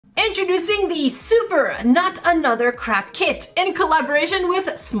Introducing the Super Not Another Crap Kit in collaboration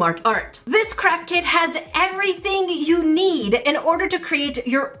with Smart Art. This craft kit has everything you need in order to create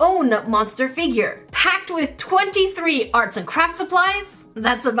your own monster figure. Packed with 23 arts and craft supplies,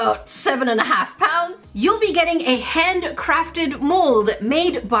 that's about 7.5 pounds. You'll be getting a handcrafted mold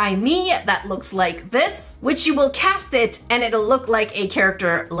made by me that looks like this, which you will cast it and it'll look like a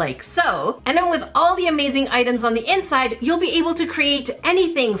character like so. And then with all the amazing items on the inside, you'll be able to create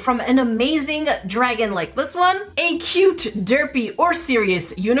anything from an amazing dragon like this one, a cute, derpy, or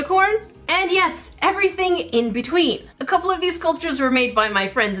serious unicorn, and yes, everything in between. A couple of these sculptures were made by my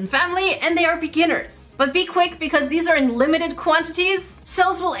friends and family, and they are beginners. But be quick because these are in limited quantities.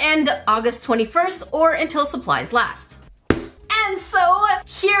 Sales will end August 21st or until supplies last. And so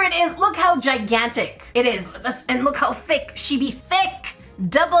here it is. Look how gigantic it is. And look how thick she be thick.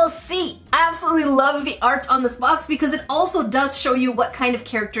 Double C. I absolutely love the art on this box because it also does show you what kind of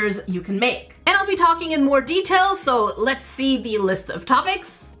characters you can make. And I'll be talking in more detail, so let's see the list of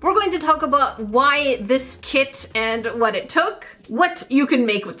topics. We're going to talk about why this kit and what it took, what you can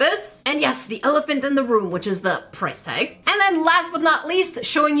make with this, and yes, the elephant in the room, which is the price tag. And then last but not least,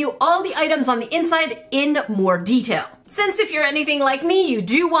 showing you all the items on the inside in more detail. Since if you're anything like me, you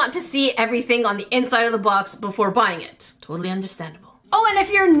do want to see everything on the inside of the box before buying it. Totally understandable. Oh, and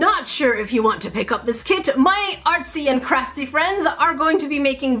if you're not sure if you want to pick up this kit, my artsy and craftsy friends are going to be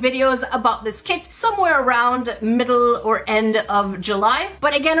making videos about this kit somewhere around middle or end of July.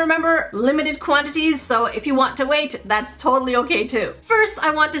 But again, remember, limited quantities, so if you want to wait, that's totally okay too. First,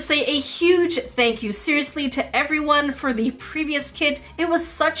 I want to say a huge thank you seriously to everyone for the previous kit. It was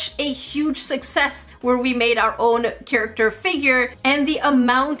such a huge success where we made our own character figure, and the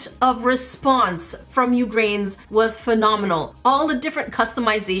amount of response from you Grains was phenomenal. All the different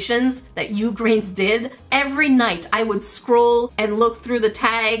customizations that you Grains did, every night I would scroll and look through the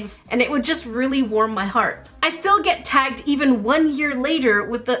tags, and it would just really warm my heart. I still get tagged even 1 year later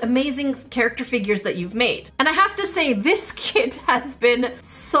with the amazing character figures that you've made. And I have to say, this kit has been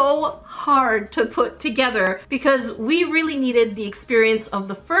so hard to put together because we really needed the experience of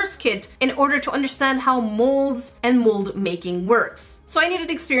the first kit in order to understand how molds and mold making works. So I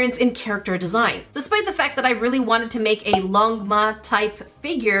needed experience in character design, despite the fact that I really wanted to make a Longma type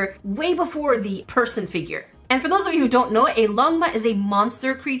figure way before the person figure. And for those of you who don't know, a Longma is a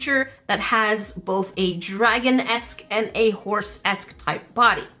monster creature that has both a dragon-esque and a horse-esque type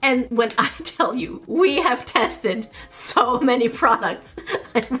body. And when I tell you, we have tested so many products,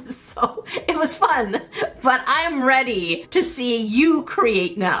 it was fun, but I'm ready to see you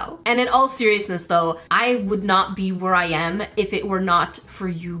create now. And in all seriousness though, I would not be where I am if it were not for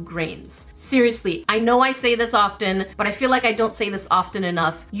you Grains. Seriously, I know I say this often, but I feel like I don't say this often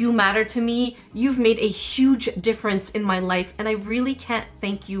enough. You matter to me. You've made a huge difference in my life, and I really can't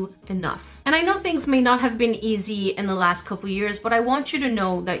thank you enough. And I know things may not have been easy in the last couple years, but I want you to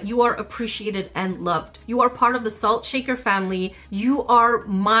know that you are appreciated and loved. You are part of the Salt Shaker family. You are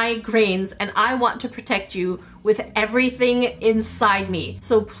my Grains, and I want to protect you with everything inside me.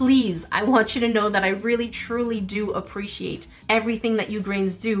 So please, I want you to know that I really truly do appreciate everything that you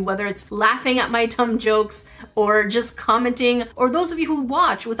Grains do, whether it's laughing at my dumb jokes or just commenting, or those of you who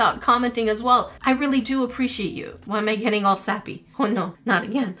watch without commenting as well. I really do appreciate you. Why am I getting all sappy? Oh no, not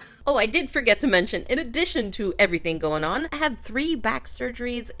again. Oh, I did forget to mention, in addition to everything going on, I had 3 back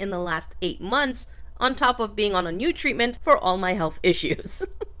surgeries in the last 8 months, on top of being on a new treatment for all my health issues.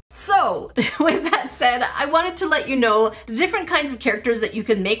 So, with that said, I wanted to let you know the different kinds of characters that you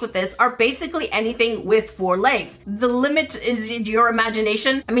can make with this are basically anything with 4 legs. The limit is your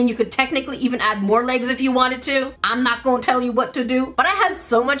imagination. I mean, you could technically even add more legs if you wanted to. I'm not gonna tell you what to do, but I had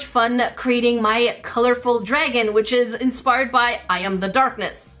so much fun creating my colorful dragon, which is inspired by I Am the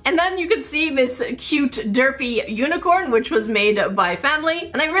Darkness. And then you can see this cute derpy unicorn, which was made by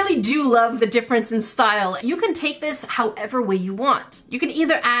family. And I really do love the difference in style. You can take this however way you want. You can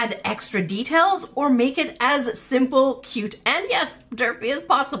either add extra details or make it as simple, cute, and yes, derpy as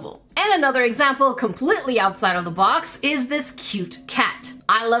possible. And another example completely outside of the box is this cute cat.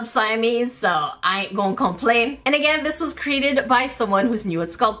 I love Siamese, so I ain't gonna complain. And again, this was created by someone who's new at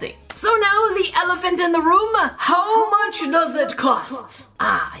sculpting. So now the elephant in the room, how much does it cost?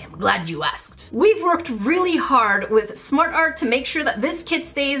 Ah, I am glad you asked. We've worked really hard with Smart Art to make sure that this kit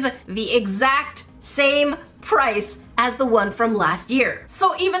stays the exact same price as the one from last year.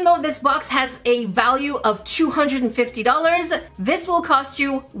 So even though this box has a value of $250, this will cost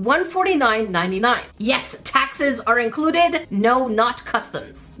you $149.99. Yes, taxes are included, no, not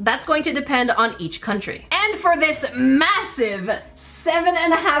customs. That's going to depend on each country. And for this massive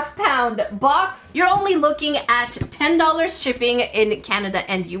 7.5-pound box, you're only looking at $10 shipping in Canada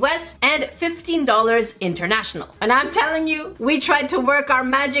and US and $15 international. And I'm telling you, we tried to work our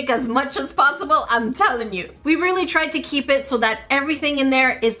magic as much as possible. I'm telling you. We really tried to keep it so that everything in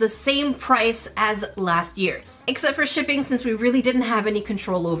there is the same price as last year's, except for shipping, since we really didn't have any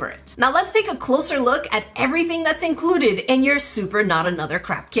control over it. Now let's take a closer look at everything that's included in your Super Not Another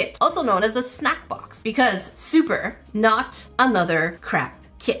Crap kit, also known as a snack box, because Super Not Another Crap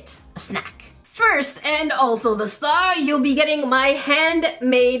kit, a snack. First, and also the star, you'll be getting my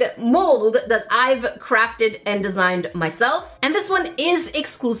handmade mold that I've crafted and designed myself. And this one is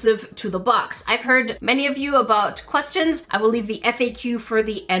exclusive to the box. I've heard many of you about questions. I will leave the FAQ for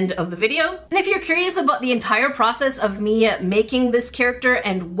the end of the video. And if you're curious about the entire process of me making this character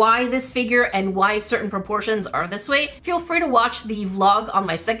and why this figure and why certain proportions are this way, feel free to watch the vlog on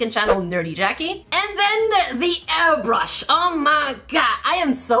my second channel, Nerdy Jackie. And then the airbrush. Oh my god, I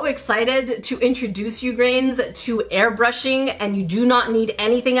am so excited to introduce you grains to airbrushing, and you do not need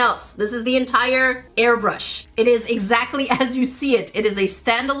anything else. This is the entire airbrush. It is exactly as you see it. It is a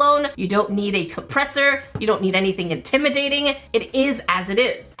standalone. You don't need a compressor. You don't need anything intimidating. It is as it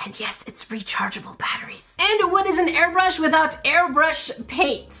is. And yes, it's rechargeable batteries. And what is an airbrush without airbrush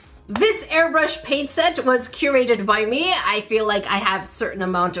paints? This airbrush paint set was curated by me. I feel like I have certain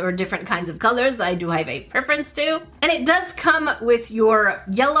amount or different kinds of colors that I do have a preference to. And it does come with your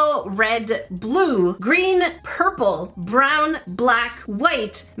yellow, red, blue, green, purple, brown, black,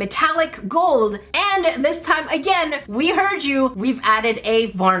 white, metallic gold, and this time again, we heard you, we've added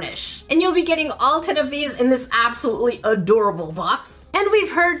a varnish. And you'll be getting all 10 of these in this absolutely adorable box. And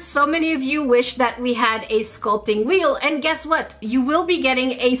we've heard so many of you wish that we had a sculpting wheel, and guess what? You will be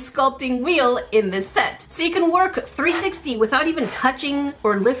getting a sculpting wheel in this set. So you can work 360 without even touching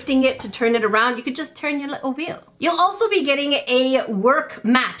or lifting it to turn it around. You could just turn your little wheel. You'll also be getting a work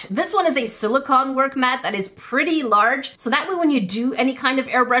mat. This one is a silicone work mat that is pretty large, so that way when you do any kind of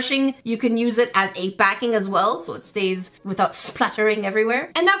airbrushing, you can use it as a backing as well, so it stays without splattering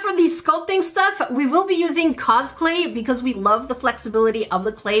everywhere. And now for the sculpting stuff, we will be using cosplay because we love the flexibility of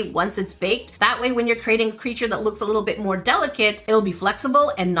the clay once it's baked. That way when you're creating a creature that looks a little bit more delicate, it'll be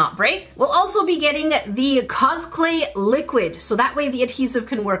flexible and not break. We'll also be getting the cosplay liquid, so that way the adhesive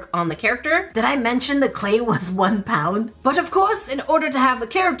can work on the character. Did I mention the clay was 1 pound? But of course, in order to have the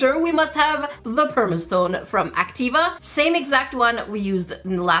character, we must have the permastone from Activa. Same exact one we used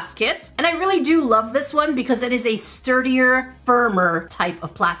in the last kit. And I really do love this one because it is a sturdier, firmer type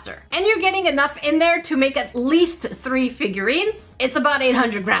of plaster. And you're getting enough in there to make at least 3 figurines. It's about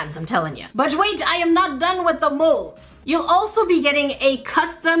 800 grams, I'm telling you. But wait, I am not done with the molds. You'll also be getting a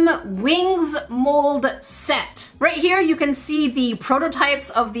custom wings mold set. Right here, you can see the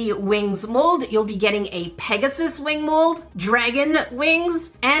prototypes of the wings mold. You'll be getting a Pegasus wing mold, dragon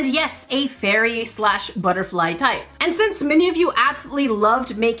wings, and yes, a fairy slash butterfly type. And since many of you absolutely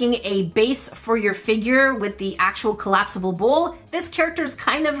loved making a base for your figure with the actual collapsible bowl, this character is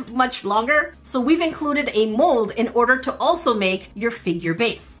kind of much longer, so we've included a mold in order to also make your figure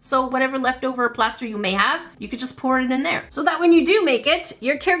base. So whatever leftover plaster you may have, you could just pour it in there. So that when you do make it,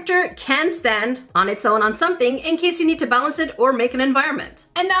 your character can stand on its own on something in case you need to balance it or make an environment.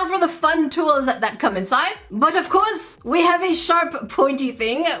 And now for the fun tools that come inside. But of course, we have a sharp pointy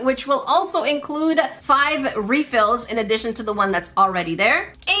thing, which will also include 5 refills in addition to the one that's already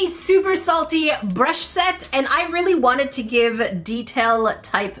there. A super salty brush set, and I really wanted to give detail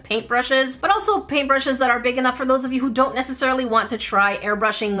type paintbrushes, but also paintbrushes that are big enough for those of you who don't necessarily want to try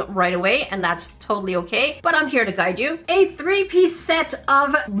airbrushing right away, and that's totally okay, but I'm here to guide you. A 3-piece set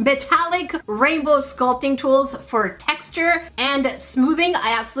of metallic rainbow sculpting tools for texture and smoothing.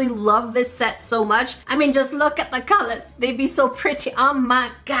 I absolutely love this set so much. I mean, just look at the colors. They'd be so pretty. Oh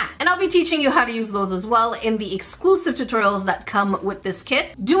my god. And I'll be teaching you how to use those as well in the exclusive tutorials that come with this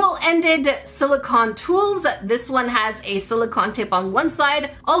kit. Dual-ended silicone tools. This one has a silicone tip on one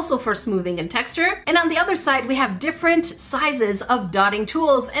side, also for smoothing and texture. And on the other side, we have different sizes of dotting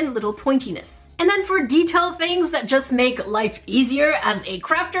tools and little pointiness. And then for detail things that just make life easier as a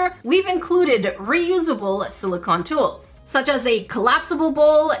crafter, we've included reusable silicone tools, such as a collapsible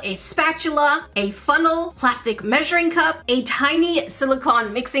bowl, a spatula, a funnel, plastic measuring cup, a tiny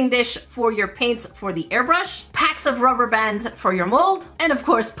silicone mixing dish for your paints for the airbrush, packs of rubber bands for your mold, and of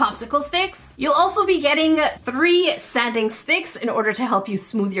course popsicle sticks. You'll also be getting 3 sanding sticks in order to help you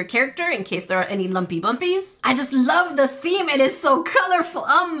smooth your character in case there are any lumpy bumpies. I just love the theme, it is so colorful,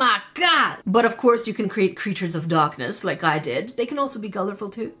 oh my god! But of course you can create creatures of darkness like I did. They can also be colorful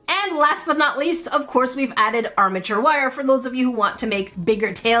too. And last but not least, of course, we've added armature wire for those of you who want to make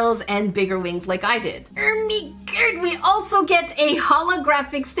bigger tails and bigger wings like I did. We also get a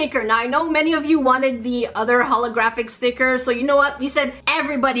holographic sticker. Now, I know many of you wanted the other holographic sticker, so you know what? We said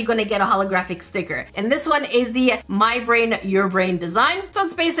everybody gonna get a holographic sticker. And this one is the My Brain, Your Brain design. So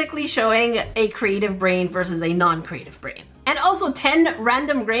it's basically showing a creative brain versus a non-creative brain. And also 10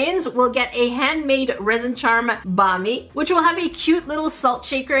 random grains will get a handmade resin charm bami, which will have a cute little salt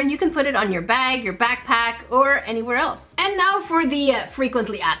shaker, and you can put it on your bag, your backpack, or anywhere else. And now for the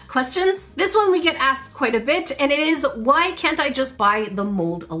frequently asked questions. This one we get asked quite a bit, and it is, why can't I just buy the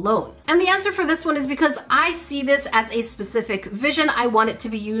mold alone? And the answer for this one is because I see this as a specific vision. I want it to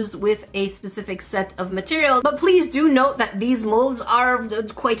be used with a specific set of materials, but please do note that these molds are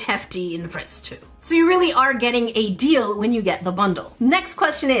quite hefty in price too. So you really are getting a deal when you get the bundle. Next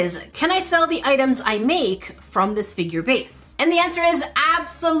question is, can I sell the items I make from this figure base? And the answer is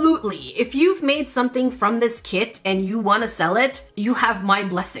absolutely. If you've made something from this kit and you want to sell it, you have my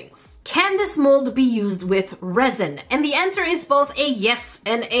blessings. Can this mold be used with resin? And the answer is both a yes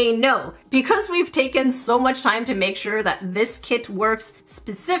and a no. Because we've taken so much time to make sure that this kit works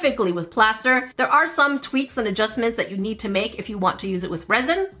specifically with plaster, there are some tweaks and adjustments that you need to make if you want to use it with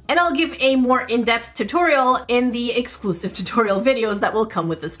resin. And I'll give a more in-depth tutorial in the exclusive tutorial videos that will come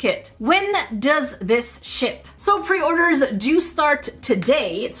with this kit. When does this ship? So pre-orders do start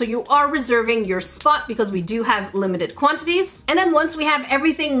today, so you are reserving your spot because we do have limited quantities. And then once we have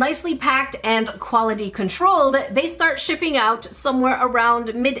everything nicely packed and quality controlled, they start shipping out somewhere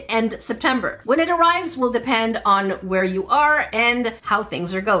around mid-end September. When it arrives will depend on where you are and how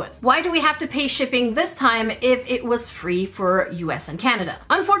things are going. Why do we have to pay shipping this time if it was free for US and Canada?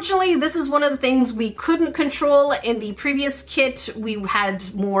 Unfortunately, this is one of the things we couldn't control in the previous kit. We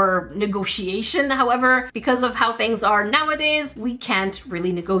had more negotiation. However, because of how things are nowadays, we can't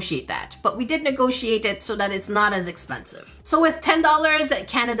really negotiate that. But we did negotiate it so that it's not as expensive. So with $10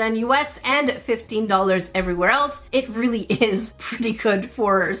 Canada and US and $15 everywhere else, it really is pretty good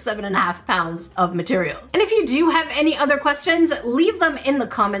for 7.5 pounds of material. And if you do have any other questions, leave them in the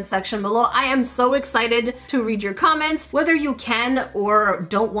comment section below. I am so excited to read your comments. Whether you can or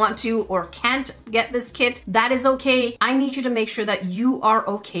don't want to or can't get this kit, that is okay. I need you to make sure that you are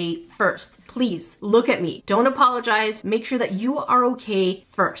okay first. Please look at me. Don't apologize. Make sure that you are okay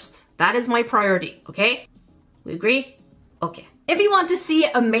first. That is my priority, okay? We agree? Okay. If you want to see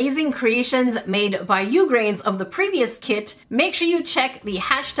amazing creations made by Ugrains of the previous kit, make sure you check the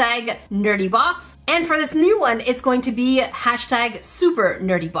hashtag NerdyBox. And for this new one, it's going to be hashtag Super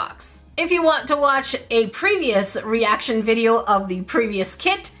NerdyBox. If you want to watch a previous reaction video of the previous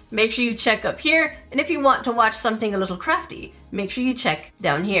kit, make sure you check up here. And if you want to watch something a little crafty, make sure you check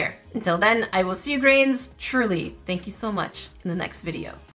down here. Until then, I will see you grains. Truly, thank you so much in the next video.